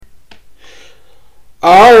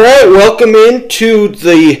All right, welcome into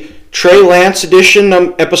the Trey Lance edition,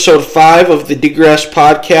 episode 5 of the Digress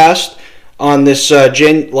podcast on this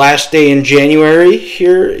last day in January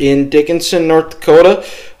here in Dickinson, North Dakota.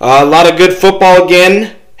 A lot of good football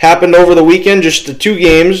again happened over the weekend, just the 2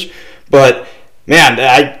 games. But, man,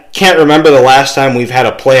 I can't remember the last time we've had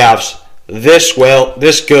a playoffs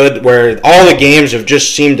this good, where all the games have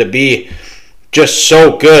just seemed to be just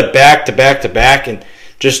so good, back to back to back, and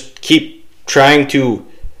just keep trying to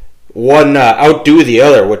one outdo the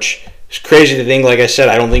other, which is crazy to think. Like I said,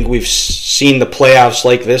 I don't think we've seen the playoffs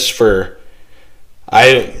like this for...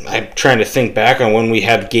 I'm trying to think back on when we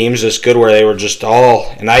had games this good where they were just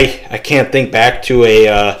all... And I can't think back to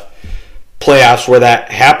a playoffs where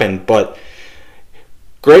that happened, but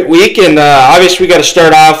great week. And obviously we got to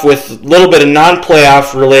start off with a little bit of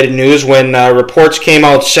non-playoff related news when reports came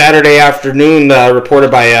out Saturday afternoon,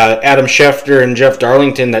 reported by Adam Schefter and Jeff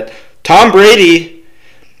Darlington, that Tom Brady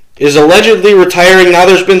is allegedly retiring. Now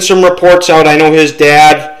there's been some reports out. I know his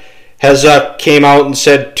dad has came out and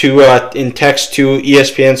said in text to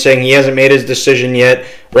ESPN saying he hasn't made his decision yet.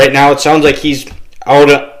 Right now it sounds like he's out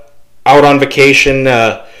on vacation,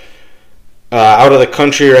 out of the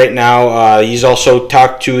country right now. He's also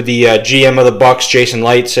talked to the GM of the Bucs, Jason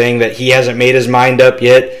Licht, saying that he hasn't made his mind up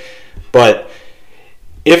yet. But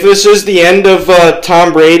if this is the end of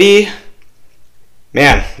Tom Brady,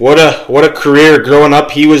 man, what a career growing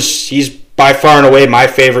up. He's by far and away my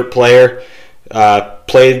favorite player.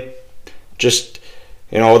 Played just,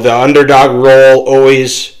 the underdog role,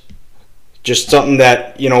 always just something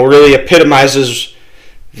that, really epitomizes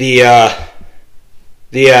the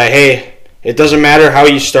hey, it doesn't matter how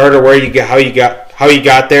you start or how you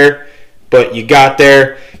got there, but you got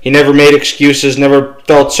there. He never made excuses, never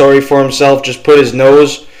felt sorry for himself, just put his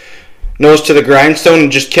nose to the grindstone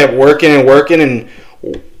and just kept working and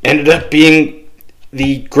ended up being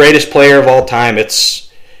the greatest player of all time. It's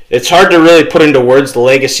hard to really put into words the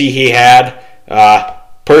legacy he had.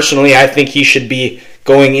 Personally, I think he should be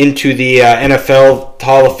going into the NFL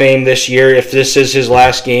Hall of Fame this year if this is his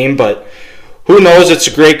last game, but who knows? It's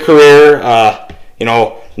a great career.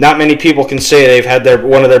 Not many people can say they've had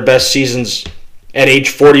one of their best seasons at age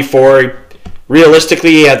 44.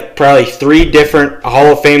 Realistically, he had probably 3 different Hall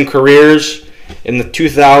of Fame careers in the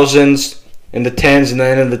 2000s, in the 10s, and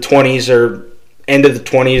then in the 20s or end of the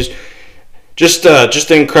 20s. Just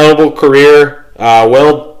an incredible career.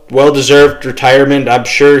 Well-deserved retirement. I'm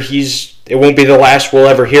sure it won't be the last we'll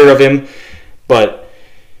ever hear of him, but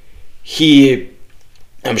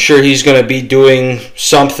I'm sure he's going to be doing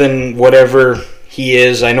something, whatever he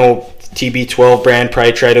is. I know TB12 brand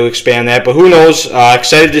probably try to expand that, but who knows?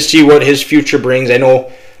 Excited to see what his future brings. I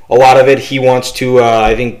know a lot of it he wants to,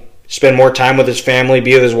 I think, spend more time with his family,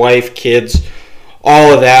 be with his wife, kids,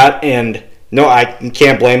 all of that. And no, I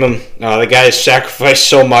can't blame him. The guy has sacrificed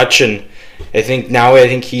so much, and I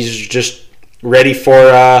think he's just ready for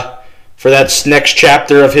that next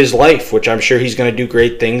chapter of his life, which I'm sure he's going to do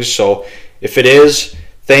great things. So if it is,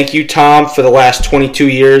 thank you, Tom, for the last 22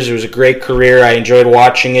 years. It was a great career. I enjoyed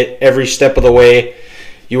watching it every step of the way.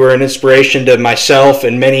 You were an inspiration to myself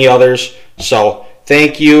and many others. So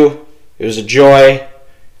thank you. It was a joy.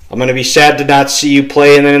 I'm going to be sad to not see you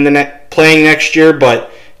playing next year,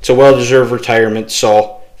 but it's a well-deserved retirement.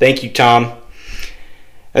 So thank you, Tom.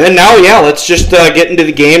 And then now, let's just get into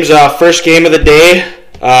the games. First game of the day,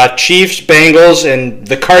 Chiefs, Bengals, and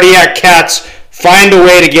the Cardiac Cats find a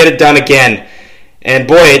way to get it done again. And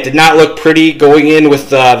boy, it did not look pretty going in with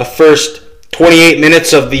the first 28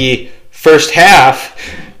 minutes of the first half,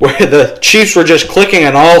 where the Chiefs were just clicking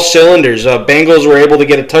on all cylinders. Bengals were able to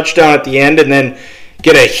get a touchdown at the end and then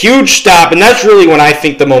get a huge stop, and that's really when I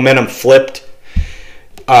think the momentum flipped.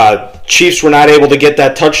 Chiefs were not able to get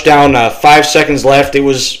that touchdown. 5 seconds left. It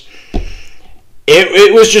was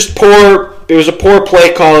just poor. It was a poor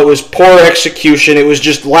play call. It was poor execution. It was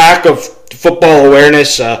just lack of football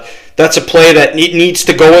awareness. That's a play that needs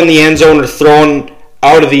to go in the end zone or thrown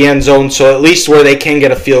out of the end zone, so at least where they can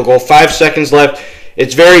get a field goal. 5 seconds left.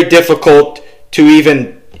 It's very difficult to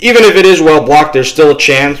even if it is well blocked, there's still a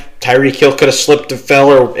chance. Tyreek Hill could have slipped and fell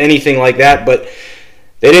or anything like that, but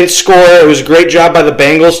they didn't score. It was a great job by the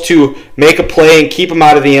Bengals to make a play and keep them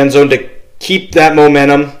out of the end zone to keep that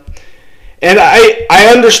momentum. And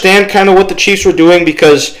I understand kind of what the Chiefs were doing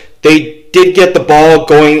because they did get the ball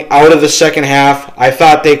going out of the second half. I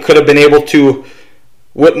thought they could have been able to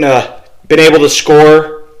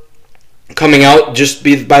score coming out just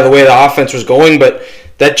by the way the offense was going, but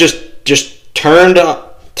that just turned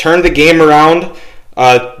the game around.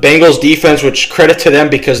 Bengals defense, which credit to them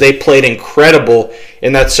because they played incredible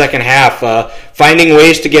in that second half, finding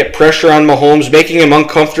ways to get pressure on Mahomes, making him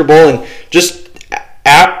uncomfortable, and just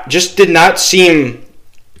did not seem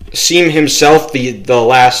himself the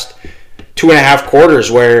last 2.5 quarters,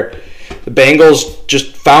 where the Bengals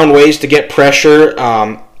just found ways to get pressure,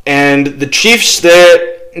 and the Chiefs,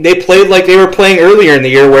 they played like they were playing earlier in the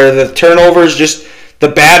year, where the turnovers, just the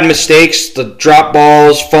bad mistakes, the drop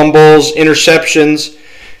balls, fumbles, interceptions,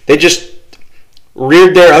 they just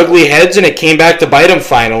reared their ugly heads, and it came back to bite them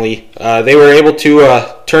finally. They were able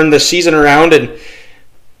to turn the season around, and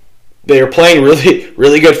they were playing really,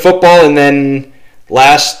 really good football. And then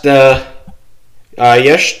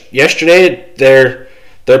yesterday, their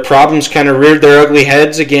problems kind of reared their ugly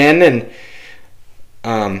heads again. And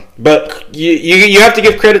but you have to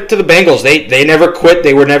give credit to the Bengals. They never quit.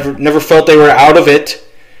 They were never felt they were out of it,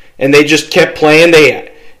 and they just kept playing.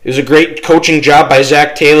 It was a great coaching job by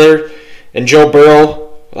Zach Taylor and Joe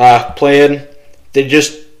Burrow playing. They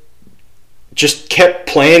just kept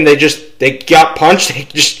playing. They got punched. They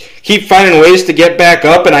just keep finding ways to get back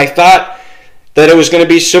up. And I thought that it was going to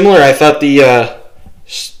be similar. I thought the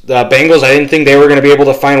Bengals, I didn't think they were going to be able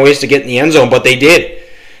to find ways to get in the end zone, but they did.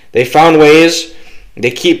 They found ways. I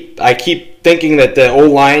keep thinking that the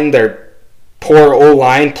O-line, their poor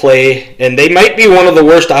O-line play, and they might be one of the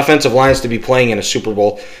worst offensive lines to be playing in a Super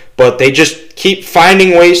Bowl, but they just keep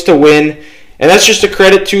finding ways to win, and that's just a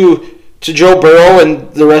credit to Joe Burrow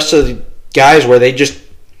and the rest of the guys, where they just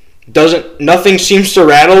nothing seems to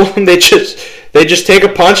rattle them. They just take a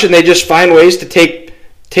punch and they just find ways to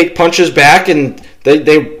take punches back, and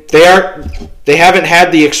they haven't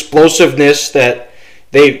had the explosiveness that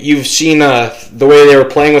you've seen the way they were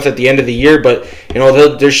playing with at the end of the year, but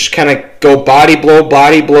they'll just kind of go body blow,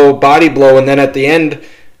 body blow, body blow, and then at the end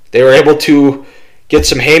they were able to get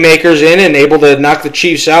some haymakers in and able to knock the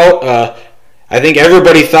Chiefs out. I think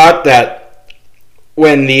everybody thought that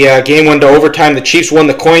when the game went to overtime, the Chiefs won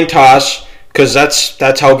the coin toss, because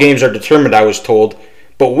that's how games are determined, I was told.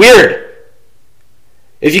 But weird,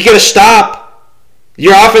 if you get a stop,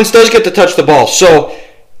 your offense does get to touch the ball. So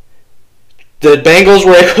the Bengals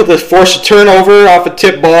were able to force a turnover off a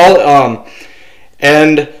tip ball,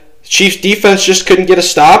 and Chiefs defense just couldn't get a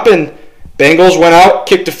stop, and Bengals went out,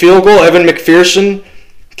 kicked a field goal. Evan McPherson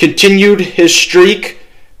continued his streak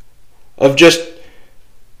of just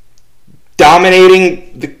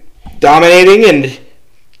dominating, and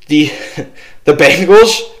the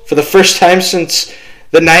Bengals, for the first time since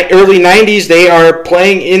the early 90s, they are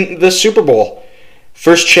playing in the Super Bowl.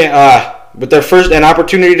 With their first an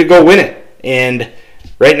opportunity to go win it. And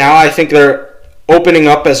right now, I think they're opening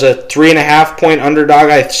up as a 3.5-point underdog.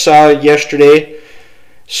 I saw yesterday.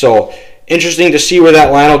 So interesting to see where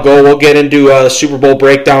that line will go. We'll get into a Super Bowl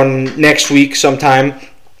breakdown next week sometime.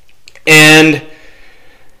 And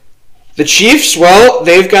the Chiefs, well,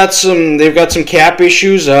 they've got some cap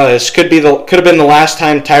issues. This could have been the last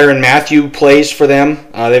time Tyrann Mathieu plays for them.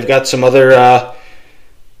 They've got some other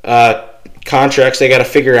contracts they got to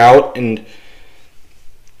figure out, and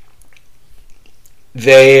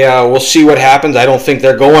they will see what happens. I don't think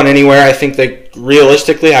they're going anywhere. I think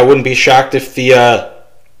realistically, I wouldn't be shocked if the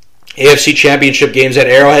AFC Championship game's at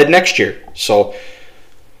Arrowhead next year. So,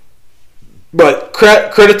 but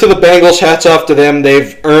credit to the Bengals. Hats off to them.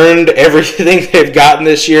 They've earned everything they've gotten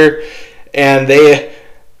this year, and they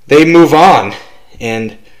move on.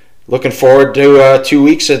 And looking forward to 2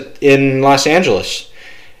 weeks in Los Angeles.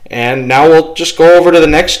 And now we'll just go over to the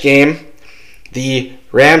next game, the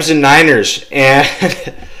Rams and Niners, and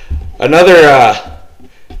another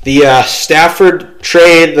the Stafford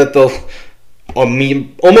trade that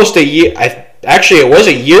almost a year. Actually, it was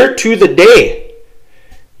a year to the day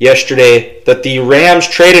yesterday that the Rams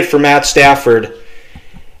traded for Matt Stafford,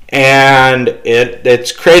 and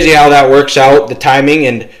it's crazy how that works out, the timing.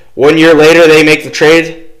 And 1 year later, they make the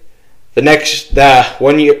trade. A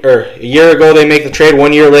year ago, they make the trade.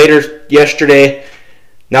 1 year later, yesterday,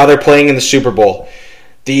 now they're playing in the Super Bowl.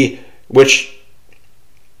 The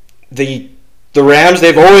Rams,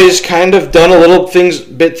 they've always kind of done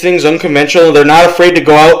things unconventional. They're not afraid to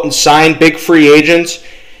go out and sign big free agents,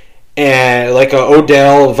 and like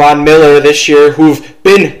Odell, Von Miller this year, who've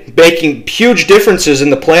been making huge differences in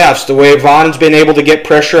the playoffs. The way Von's been able to get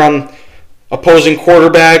pressure on opposing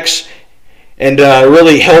quarterbacks, and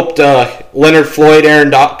really helped Leonard Floyd,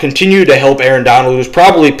 continue to help Aaron Donald, who's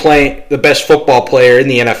probably playing the best football player in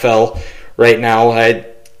the NFL right now. I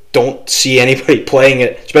don't see anybody playing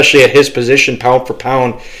it, especially at his position, pound for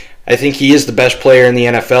pound. I think he is the best player in the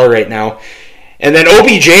NFL right now. And then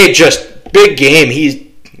OBJ, just big game. He's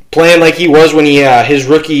playing like he was when his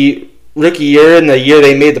rookie rookie year and the year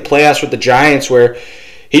they made the playoffs with the Giants, where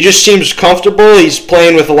he just seems comfortable. He's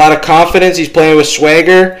playing with a lot of confidence. He's playing with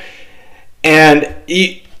swagger. And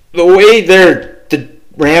the way the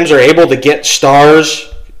Rams are able to get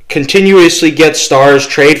stars, continuously get stars,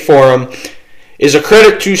 trade for them, is a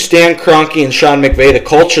credit to Stan Kroenke and Sean McVay, the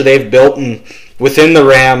culture they've built within the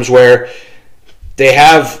Rams, where they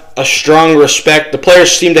have a strong respect. The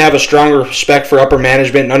players seem to have a strong respect for upper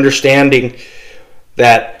management and understanding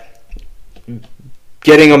that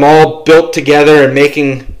getting them all built together and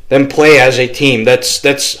making them play as a team,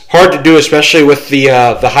 that's hard to do, especially with the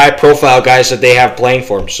high-profile guys that they have playing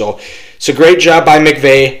for them. So it's a great job by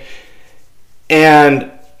McVay.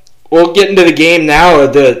 And we'll get into the game now.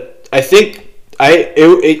 I think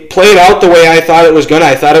it played out the way I thought it was going to.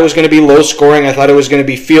 I thought it was going to be low scoring. I thought it was going to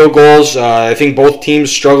be field goals. I think both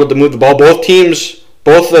teams struggled to move the ball.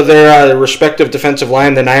 Both of their respective defensive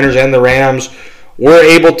line, the Niners and the Rams, were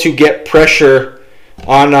able to get pressure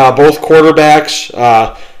on both quarterbacks.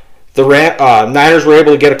 The Niners were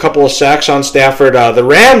able to get a couple of sacks on Stafford. The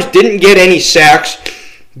Rams didn't get any sacks,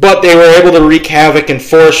 but they were able to wreak havoc and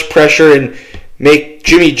force pressure and make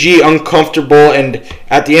Jimmy G uncomfortable. And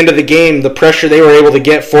at the end of the game, the pressure they were able to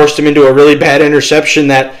get forced him into a really bad interception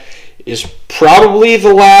that is probably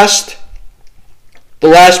the last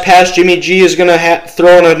pass Jimmy G is going to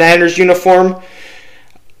throw in a Niners uniform.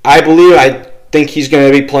 I think he's going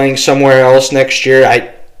to be playing somewhere else next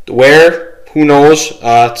year. Where? Who knows?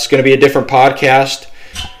 It's going to be a different podcast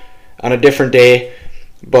on a different day.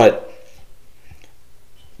 But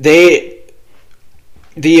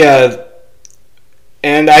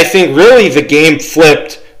and I think really the game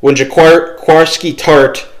flipped when Jaquiski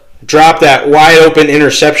Tartt dropped that wide open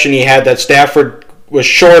interception he had that Stafford was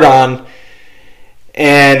short on.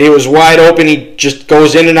 And it was wide open. He just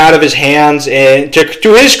goes in and out of his hands. And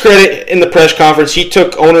to his credit, in the press conference, he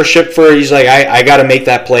took ownership for it. He's like, I got to make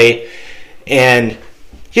that play. And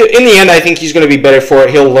in the end, I think he's going to be better for it.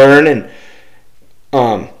 He'll learn.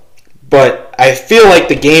 But I feel like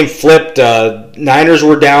the game flipped. Niners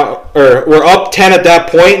were were up 10 at that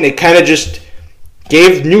point, and they kind of just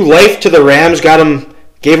gave new life to the Rams. Gave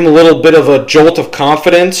them a little bit of a jolt of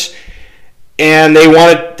confidence. And they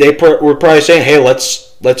were probably saying, "Hey,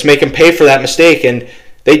 let's make him pay for that mistake," and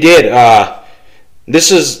they did.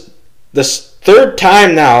 This is the third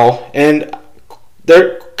time now, and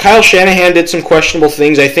Kyle Shanahan did some questionable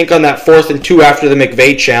things. I think on that 4th and 2 after the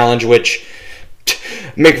McVay challenge, which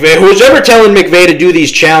McVay, who's ever telling McVay to do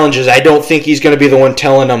these challenges, I don't think he's going to be the one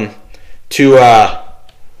telling them to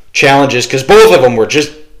challenges, because both of them were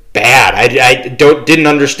just bad. I didn't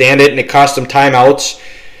understand it, and it cost them timeouts.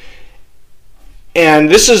 And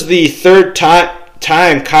this is the third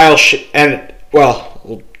time Kyle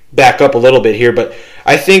we'll back up a little bit here, but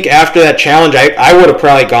I think after that challenge, I would have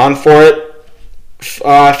probably gone for it if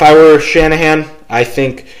I were Shanahan. I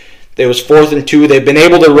think it was 4th and 2. They've been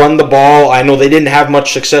able to run the ball. I know they didn't have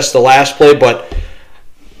much success the last play, but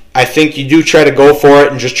I think you do try to go for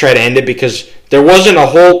it and just try to end it, because there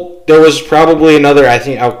was probably another, I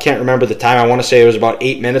can't remember the time. I want to say it was about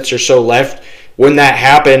 8 minutes or so left when that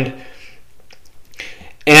happened.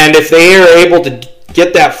 And if they are able to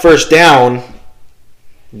get that first down,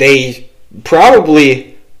 they're able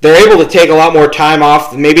to take a lot more time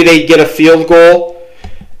off. Maybe they get a field goal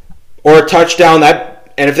or a touchdown.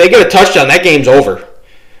 And if they get a touchdown, that game's over.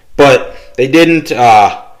 But they didn't.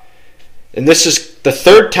 And this is the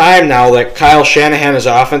third time now that Kyle Shanahan, as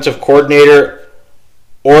offensive coordinator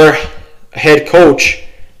or head coach,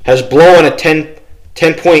 has blown a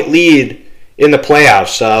 10-point lead in the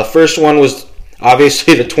playoffs. The first one was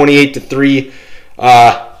obviously the 28-3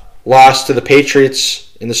 loss to the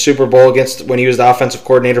Patriots in the Super Bowl when he was the offensive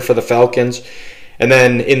coordinator for the Falcons. And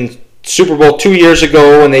then in Super Bowl 2 years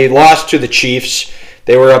ago when they lost to the Chiefs,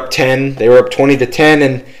 they were up 10. They were up 20-10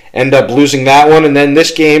 and ended up losing that one. And then this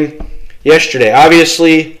game yesterday.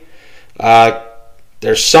 Obviously,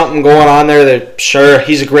 there's something going on there. Sure,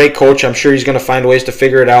 he's a great coach. I'm sure he's going to find ways to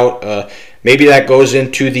figure it out. Maybe that goes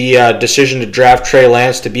into the decision to draft Trey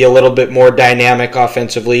Lance to be a little bit more dynamic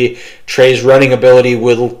offensively. Trey's running ability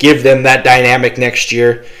will give them that dynamic next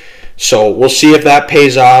year. So we'll see if that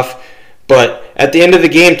pays off. But at the end of the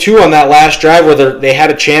game, too, on that last drive where they had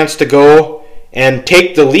a chance to go and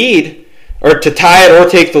take the lead, or to tie it or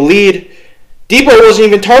take the lead, Debo wasn't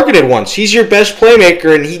even targeted once. He's your best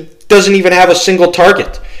playmaker, and he doesn't even have a single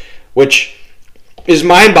target, which is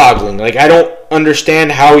mind-boggling. Like, I don't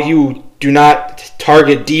understand how you do not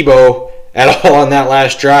target Debo at all on that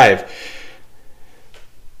last drive.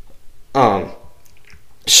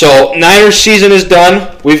 So Niners season is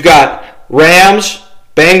done. We've got Rams,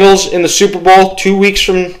 Bengals in the Super Bowl 2 weeks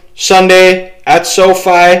from Sunday at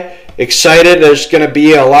SoFi. Excited. There's going to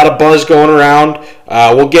be a lot of buzz going around.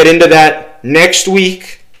 We'll get into that next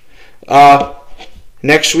week.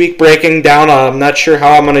 Next week, breaking down. I'm not sure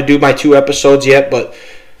how I'm going to do my 2 episodes yet, but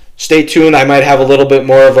stay tuned. I might have a little bit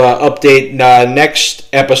more of an update next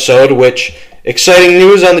episode, which exciting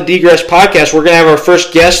news on the Degress podcast. We're going to have our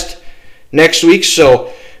first guest next week,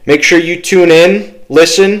 so make sure you tune in,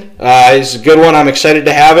 listen. It's a good one. I'm excited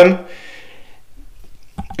to have him.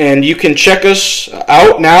 And you can check us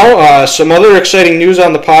out now. Some other exciting news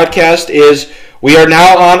on the podcast is we are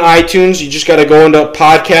now on iTunes. You just got to go into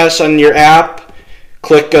podcasts on your app.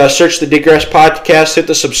 Click, search the Digress podcast, hit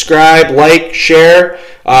the subscribe, like, share.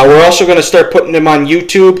 We're also going to start putting them on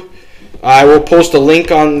YouTube. I will post a link.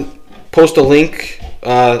 Try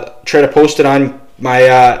to post it on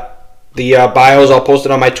my the bios. I'll post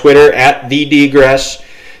it on my Twitter at the Digress.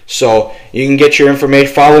 So you can get your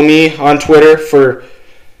information. Follow me on Twitter for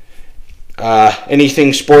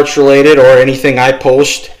anything sports related or anything I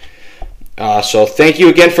post. So thank you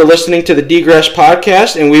again for listening to the Degress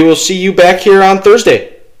podcast, and we will see you back here on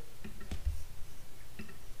Thursday.